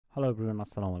Hello everyone,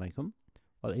 assalamu alaikum.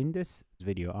 Well, in this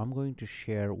video I'm going to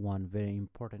share one very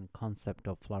important concept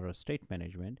of Flutter state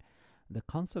management. The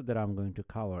concept that I'm going to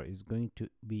cover is going to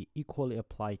be equally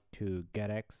applied to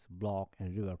GetX, BLoC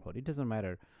and Riverpod. It doesn't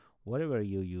matter whatever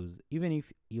you use, even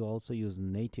if you also use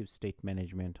native state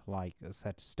management like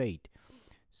setState.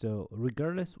 So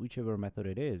regardless whichever method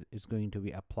it is, it's going to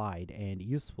be applied and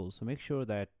useful. So make sure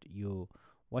that you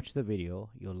watch the video,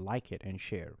 you like it and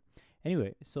share.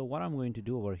 Anyway, so what I'm going to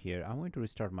do over here, I'm going to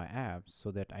restart my app so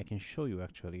that I can show you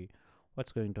actually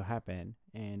what's going to happen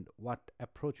and what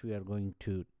approach we are going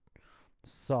to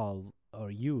solve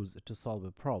or use to solve a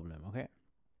problem. Okay,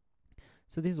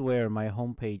 so this is where my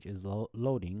home page is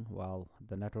loading while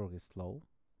the network is slow.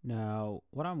 Now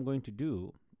what I'm going to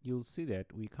do, you'll see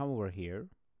that we come over here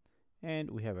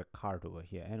and we have a cart over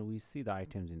here and we see the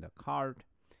items in the cart.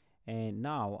 And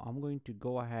now I'm going to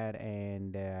go ahead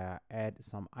and add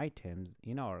some items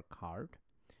in our cart,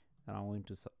 and I'm going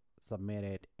to submit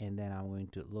it, and then I'm going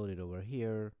to load it over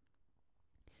here.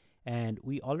 And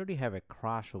we already have a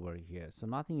crash over here, so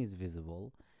nothing is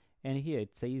visible. And here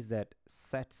it says that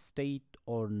set state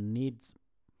or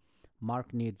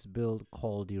markNeedsBuild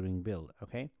call during build.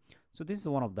 Okay, so this is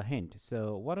one of the hints.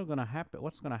 So what's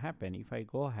gonna happen if I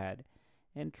go ahead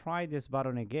and try this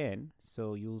button again?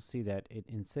 So you'll see that it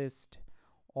insists,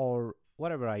 or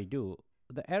whatever I do,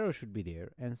 the error should be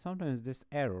there. And sometimes this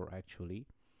error, actually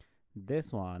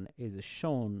this one, is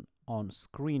shown on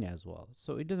screen as well,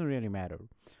 so it doesn't really matter.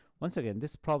 Once again,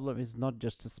 this problem is not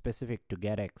just specific to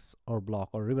GetX or BLoC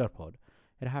or Riverpod.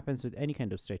 It happens with any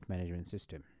kind of state management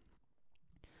system.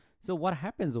 So what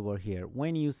happens over here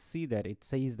when you see that it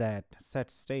says that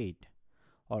set state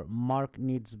or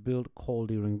markNeedsBuild call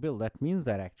during build? That means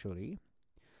that actually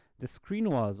the screen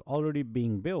was already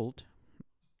being built,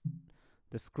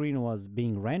 the screen was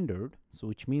being rendered, so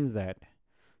which means that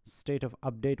state of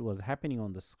update was happening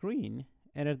on the screen,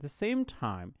 and at the same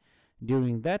time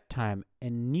during that time a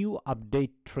new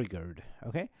update triggered.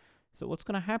 Okay, so what's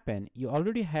going to happen, you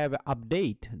already have an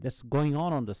update that's going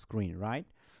on the screen, right?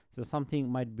 So something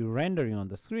might be rendering on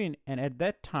the screen, and at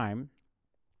that time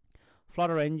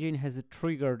Flutter engine has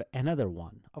triggered another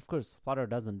one. Of course, Flutter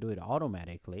doesn't do it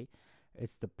automatically.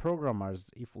 It's the programmers,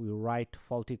 if we write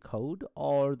faulty code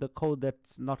or the code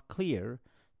that's not clear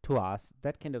to us,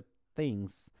 that kind of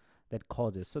things that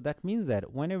causes. So that means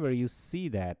that whenever you see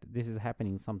that this is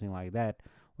happening, something like that,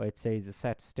 where it says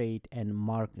set state and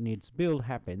markNeedsBuild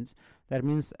happens, that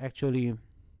means actually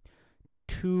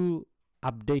two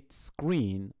update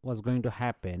screen was going to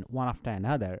happen one after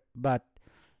another, but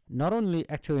not only,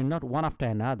 actually not one after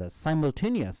another,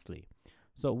 simultaneously.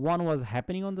 So one was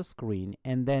happening on the screen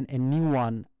and then a new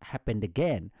one happened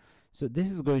again. So this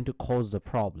is going to cause the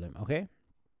problem. Okay,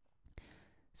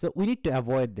 so we need to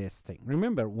avoid this thing.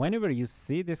 Remember, whenever you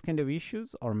see this kind of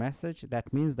issues or message,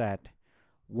 that means that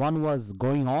one was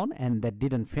going on and that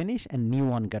didn't finish and new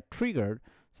one got triggered.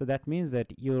 So that means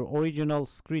that your original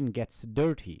screen gets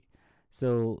dirty.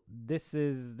 So this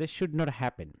should not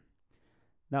happen.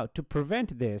 Now, to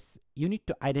prevent this, you need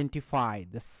to identify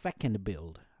the second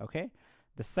build, okay?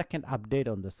 The second update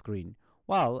on the screen.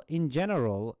 Well, in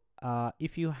general,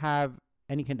 if you have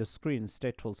any kind of screen,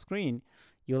 stateful screen,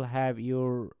 you'll have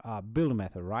your build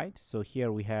method, right? So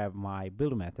here we have my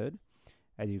build method,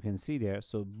 as you can see there.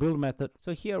 So build method.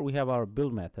 So here we have our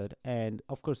build method, and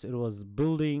of course it was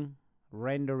building,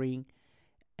 rendering,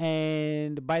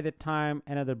 and by the time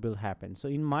another build happened. So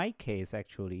in my case,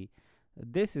 actually,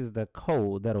 this is the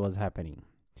code that was happening.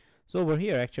 So over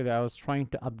here, actually, I was trying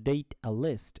to update a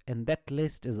list, and that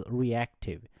list is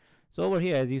reactive. So over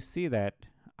here, as you see that,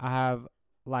 I have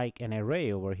like an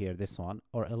array over here, this one,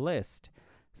 or a list.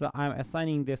 So I'm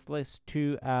assigning this list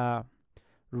to a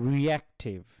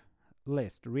reactive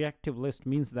list. Reactive list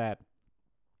means that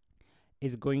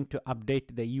it's going to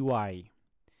update the UI,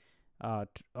 or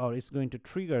it's going to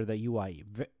trigger the UI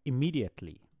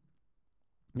immediately.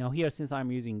 Now here, since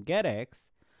I'm using GetX,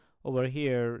 over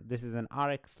here this is an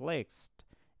RX list,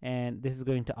 and this is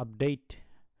going to update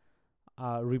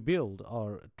rebuild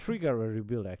or trigger a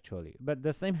rebuild actually. But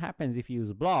the same happens if you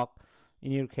use BLoC.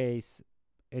 In your case,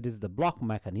 it is the BLoC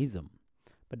mechanism.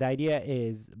 But the idea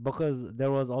is, because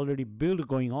there was already build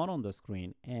going on the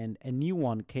screen and a new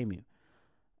one came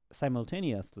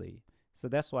simultaneously, so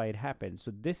that's why it happened.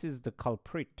 So this is the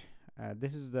culprit.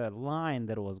 This is the line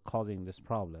that was causing this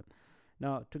problem.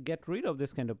 Now, to get rid of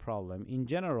this kind of problem, in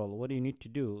general, what you need to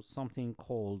do, something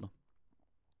called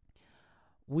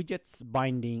widgets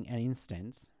binding an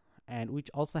instance, and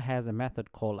which also has a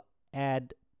method called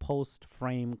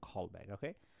addPostFrameCallBack.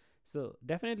 Okay, so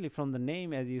definitely from the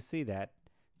name, as you see that,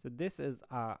 so this is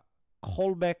a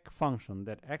callback function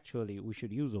that actually we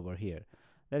should use over here.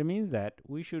 That means that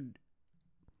we should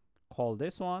call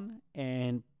this one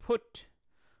and put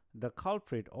the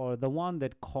culprit, or the one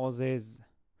that causes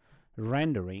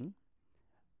rendering.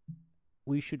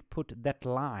 We should put that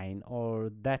line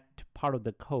or that part of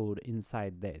the code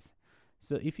inside this.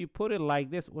 So if you put it like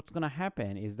this, what's going to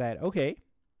happen is that, okay,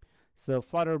 so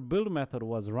Flutter build method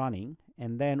was running,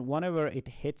 and then whenever it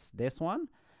hits this one,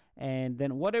 and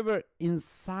then whatever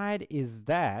inside is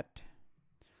that,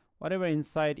 whatever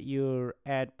inside your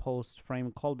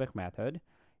addPostFrameCallBack method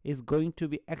is going to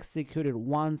be executed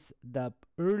once the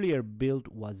earlier build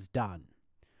was done.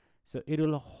 So it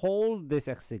will hold this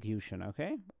execution,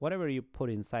 okay, whatever you put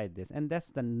inside this, and that's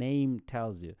the name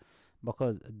tells you,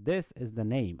 because this is the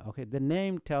name, okay. The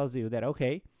name tells you that,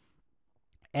 okay,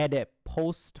 add a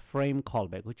post frame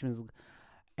callback, which means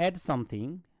add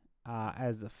something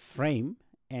as a frame,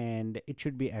 and it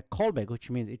should be a callback, which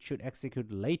means it should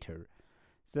execute later.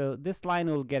 So this line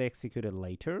will get executed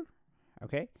later,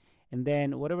 okay, and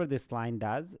then whatever this line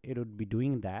does, it would be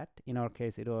doing that. In our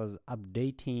case, it was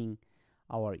updating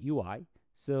our UI.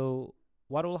 So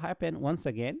what will happen once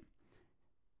again,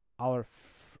 our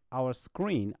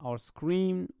screen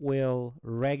will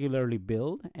regularly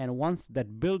build, and once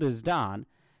that build is done,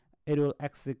 it will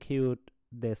execute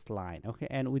this line, okay.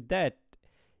 And with that,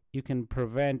 you can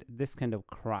prevent this kind of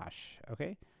crash,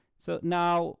 okay. So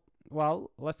now,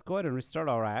 well, let's go ahead and restart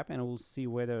our app, and we'll see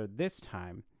whether this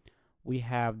time we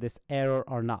have this error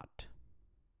or not.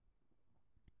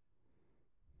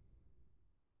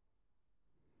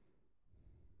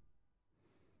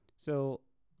 So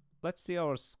let's see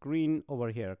our screen over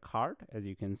here, cart, as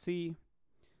you can see.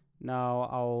 Now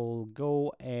I'll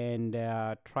go and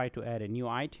try to add a new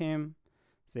item,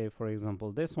 say for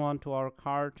example this one, to our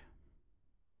cart.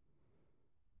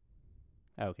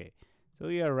 Okay, so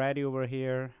we are ready over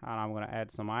here, and I'm going to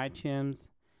add some items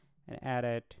and add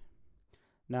it.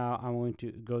 Now I'm going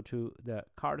to go to the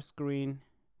cart screen,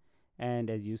 and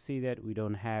as you see that we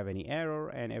don't have any error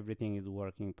and everything is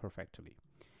working perfectly.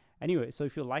 Anyway, so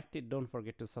if you liked it, don't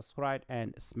forget to subscribe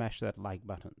and smash that like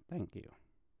button. Thank you.